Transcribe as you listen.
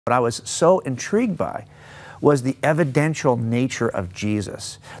What I was so intrigued by was the evidential nature of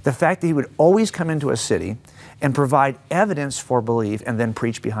Jesus. The fact that he would always come into a city and provide evidence for belief and then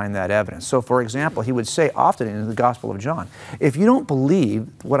preach behind that evidence. So for example, he would say often in the Gospel of John, if you don't believe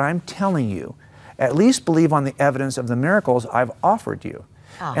what I'm telling you, at least believe on the evidence of the miracles I've offered you.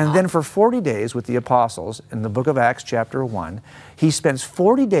 And then for 40 days with the apostles in the book of Acts chapter 1, he spends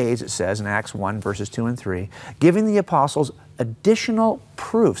 40 days, it says in Acts 1 verses 2 and 3, giving the apostles additional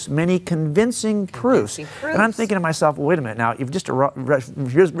proofs, many convincing proofs. And I'm thinking to myself, well, wait a minute, now you've just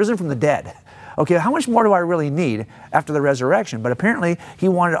risen from the dead. Okay, how much more do I really need after the resurrection? But apparently he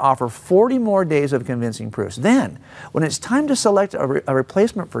wanted to offer 40 more days of convincing proofs. Then, when it's time to select a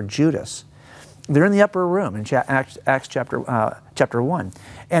replacement for Judas, they're in the upper room in Acts chapter 1.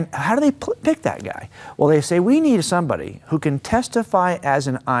 And how do they pick that guy? Well, they say, we need somebody who can testify as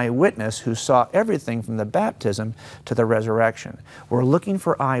an eyewitness who saw everything from the baptism to the resurrection. We're looking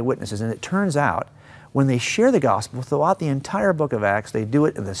for eyewitnesses. And it turns out, when they share the gospel throughout the entire book of Acts, they do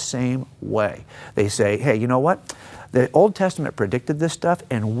it in the same way. They say, hey, you know what? The Old Testament predicted this stuff,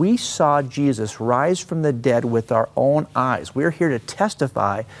 and we saw Jesus rise from the dead with our own eyes. We're here to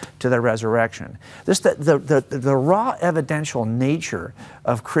testify to the resurrection. The raw evidential nature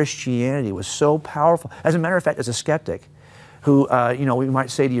of Christianity was so powerful. As a matter of fact, as a skeptic, who, you know, we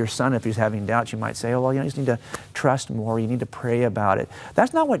might say to your son if he's having doubts, you might say, oh, well, you just need to trust more, you need to pray about it.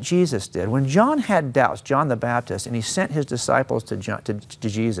 That's not what Jesus did. When John had doubts, John the Baptist, and he sent his disciples to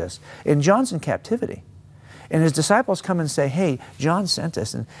Jesus, and John's in captivity. And his disciples come and say, hey, John sent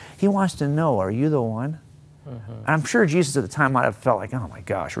us, and he wants to know, are you the one? I'm sure Jesus at the time might have felt like, oh my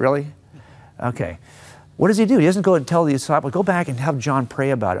gosh, really? Okay. What does he do? He doesn't go and tell the disciples, go back and have John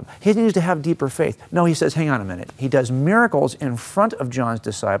pray about him. He needs to have deeper faith. No, he says, hang on a minute. He does miracles in front of John's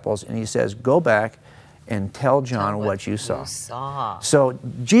disciples, and he says, go back and tell John what you saw. So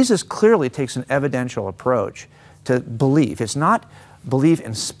Jesus clearly takes an evidential approach to belief. It's not belief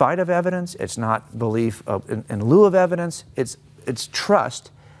in spite of evidence. It's not belief in lieu of evidence. It's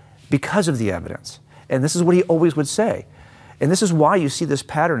trust because of the evidence. And this is what he always would say. And this is why you see this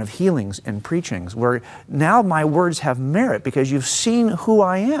pattern of healings and preachings, where now my words have merit because you've seen who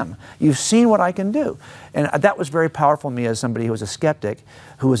I am. You've seen what I can do. And that was very powerful to me as somebody who was a skeptic,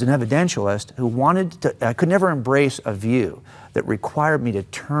 who was an evidentialist, who wanted to, could never embrace a view that required me to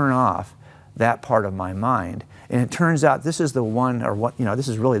turn off that part of my mind. And it turns out this is the one, or what, you know, this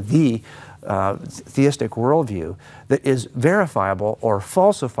is really the theistic worldview that is verifiable or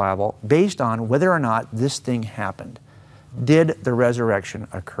falsifiable based on whether or not this thing happened. Did the resurrection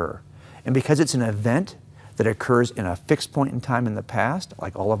occur? And because it's an event that occurs in a fixed point in time in the past,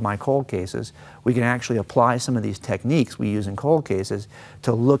 like all of my cold cases, we can actually apply some of these techniques we use in cold cases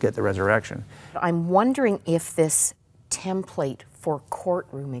to look at the resurrection. I'm wondering if this template for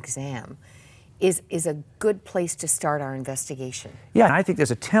courtroom exam is a good place to start our investigation. Yeah, and I think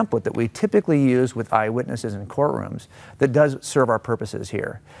there's a template that we typically use with eyewitnesses in courtrooms that does serve our purposes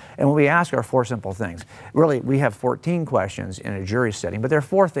here. And what we ask are 4 simple things. Really, we have 14 questions in a jury setting, but there are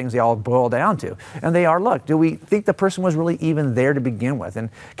 4 things they all boil down to. And they are, look, do we think the person was really even there to begin with? And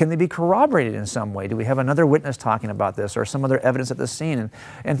can they be corroborated in some way? Do we have another witness talking about this or some other evidence at the scene?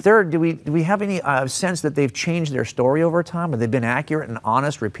 And third, do we have any sense that they've changed their story over time? Have they been accurate and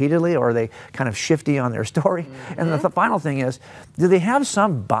honest repeatedly, or are they kind of shifty on their story? And the final thing is, do they have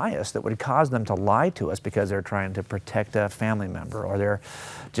some bias that would cause them to lie to us because they're trying to protect a family member, or they're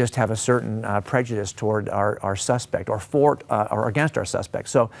just have a certain prejudice toward our suspect, or against our suspect?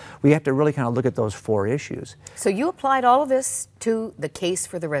 So we have to really kind of look at those 4 issues. So you applied all of this to the case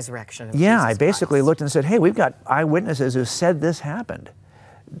for the resurrection of Yeah, Jesus I basically Christ. looked and said, hey, we've got eyewitnesses who said this happened.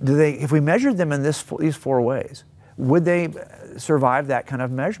 If we measured them in these 4 ways, would they survive that kind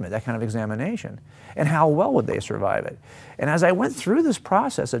of measurement, that kind of examination? And how well would they survive it? And as I went through this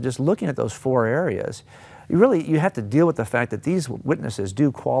process of just looking at those 4 areas, you have to deal with the fact that these witnesses do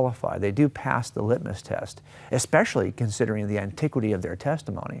qualify. They do pass the litmus test, especially considering the antiquity of their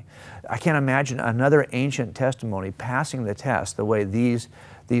testimony. I can't imagine another ancient testimony passing the test the way these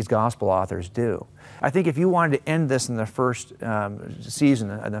gospel authors do. I think if you wanted to end this in the first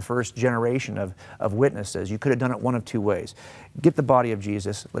season, in the first generation of witnesses, you could have done it one of 2 ways. Get the body of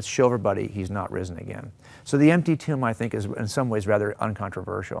Jesus, let's show everybody he's not risen again. So the empty tomb, I think, is in some ways rather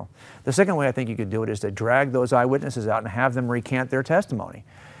uncontroversial. The second way I think you could do it is to drag those eyewitnesses out and have them recant their testimony.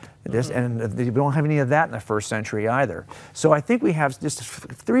 And we don't have any of that in the 1st century either. So I think we have just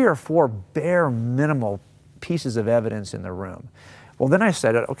 3 or 4 bare minimal pieces of evidence in the room. Well, then I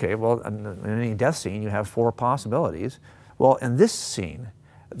said, okay, well, in any death scene, you have 4 possibilities. Well, in this scene,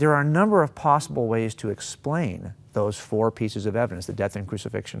 there are a number of possible ways to explain those 4 pieces of evidence, the death and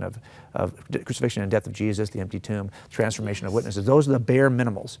crucifixion crucifixion and death of Jesus, the empty tomb, transformation of witnesses, those are the bare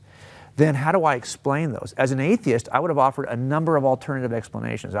minimals. Then how do I explain those? As an atheist, I would have offered a number of alternative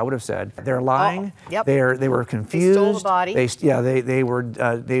explanations. I would have said, they're lying, they were confused, they stole the body.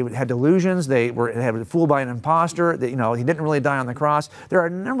 They had delusions, they had fooled by an imposter, he didn't really die on the cross. There are a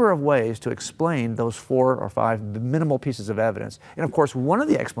number of ways to explain those 4 or 5 minimal pieces of evidence. And of course, one of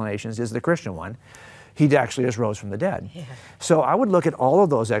the explanations is the Christian one. He actually just rose from the dead. Yeah. So I would look at all of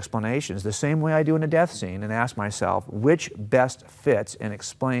those explanations the same way I do in a death scene and ask myself which best fits and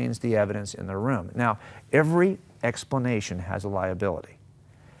explains the evidence in the room. Now, every explanation has a liability.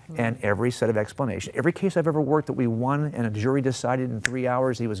 And every set of explanation, every case I've ever worked that we won and a jury decided in 3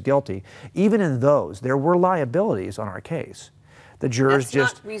 hours he was guilty, even in those, there were liabilities on our case. The jurors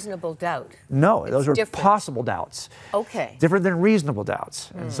That's not reasonable doubt. No, it's those are different. possible doubts. Okay. Different than reasonable doubts.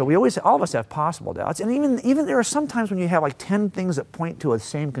 And so all of us have possible doubts. And even there are some times when you have like 10 things that point to a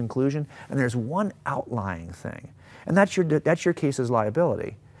same conclusion, and there's one outlying thing. And that's your case's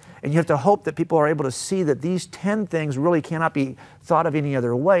liability. And you have to hope that people are able to see that these 10 things really cannot be thought of any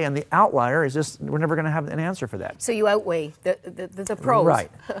other way, and the outlier is just, we're never going to have an answer for that. So you outweigh the pros.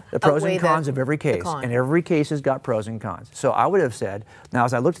 Right. The pros and cons of every case. And every case has got pros and cons. So I would have said, now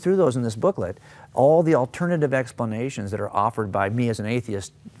as I looked through those in this booklet, all the alternative explanations that are offered by me as an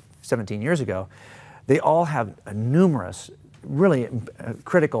atheist 17 years ago, they all have numerous really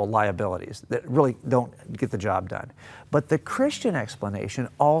critical liabilities that really don't get the job done. But the Christian explanation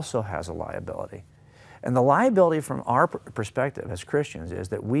also has a liability. And the liability from our perspective as Christians is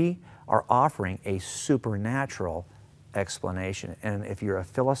that we are offering a supernatural explanation. And if you're a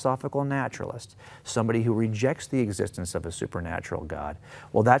philosophical naturalist, somebody who rejects the existence of a supernatural God,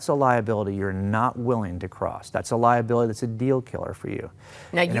 well, that's a liability you're not willing to cross. That's a liability that's a deal killer for you.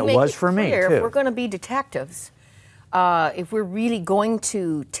 Now, and it was for me, too. If we're going to be detectives, if we're really going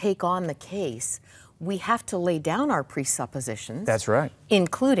to take on the case, we have to lay down our presuppositions. That's right.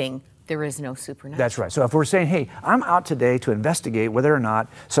 Including there is no supernatural. That's right. So if we're saying, hey, I'm out today to investigate whether or not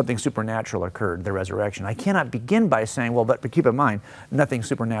something supernatural occurred, the resurrection, I cannot begin by saying, well, but keep in mind, nothing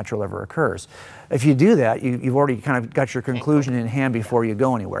supernatural ever occurs. If you do that, you've already kind of got your conclusion in hand before you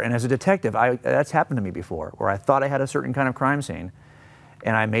go anywhere. And as a detective, that's happened to me before, where I thought I had a certain kind of crime scene,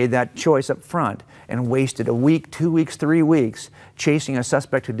 and I made that choice up front and wasted a week, 2 weeks, 3 weeks chasing a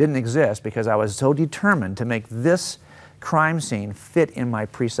suspect who didn't exist because I was so determined to make this crime scene fit in my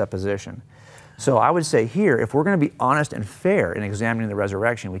presupposition. So I would say here, if we're going to be honest and fair in examining the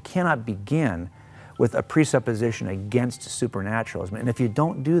resurrection, we cannot begin with a presupposition against supernaturalism. And if you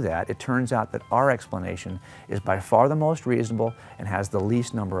don't do that, it turns out that our explanation is by far the most reasonable and has the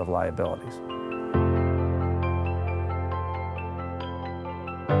least number of liabilities.